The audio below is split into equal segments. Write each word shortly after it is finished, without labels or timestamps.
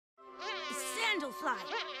Candle fly,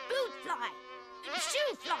 boot fly,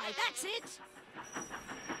 shoe fly, that's it.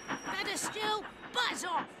 Better still, buzz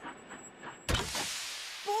off.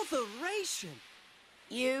 Botheration!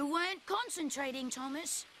 You weren't concentrating,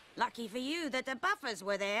 Thomas. Lucky for you that the buffers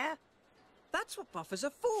were there. That's what buffers are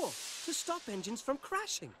for, to stop engines from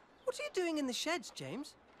crashing. What are you doing in the sheds,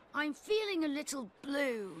 James? I'm feeling a little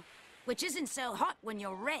blue, which isn't so hot when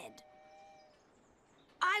you're red.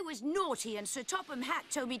 I was naughty and Sir Topham Hatt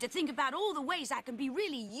told me to think about all the ways I can be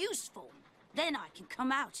really useful. Then I can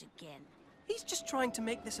come out again. He's just trying to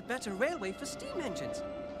make this a better railway for steam engines.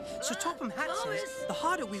 Sir Topham Hatt Thomas! says the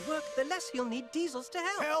harder we work, the less he'll need diesels to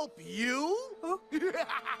help. Help you? Oh.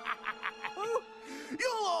 Oh.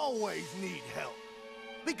 You'll always need help.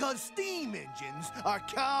 Because steam engines are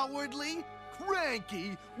cowardly,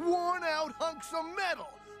 cranky, worn-out hunks of metal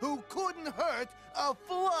who couldn't hurt a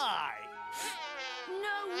fly.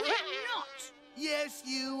 No, we're not. Yes,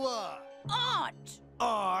 you are. Aren't.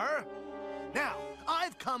 Are? Now,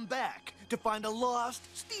 I've come back to find a lost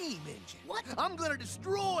steam engine. What? I'm gonna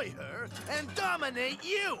destroy her and dominate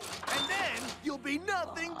you. And then you'll be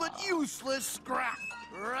nothing but useless scrap.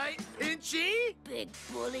 Right, Pinchy? Big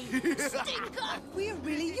bully. Stinker. We're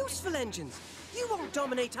really useful engines. You won't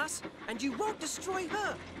dominate us, and you won't destroy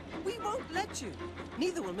her. We won't let you.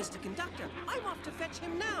 Neither will Mr. Conductor. I'm off to fetch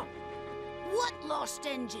him now. What lost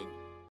engine?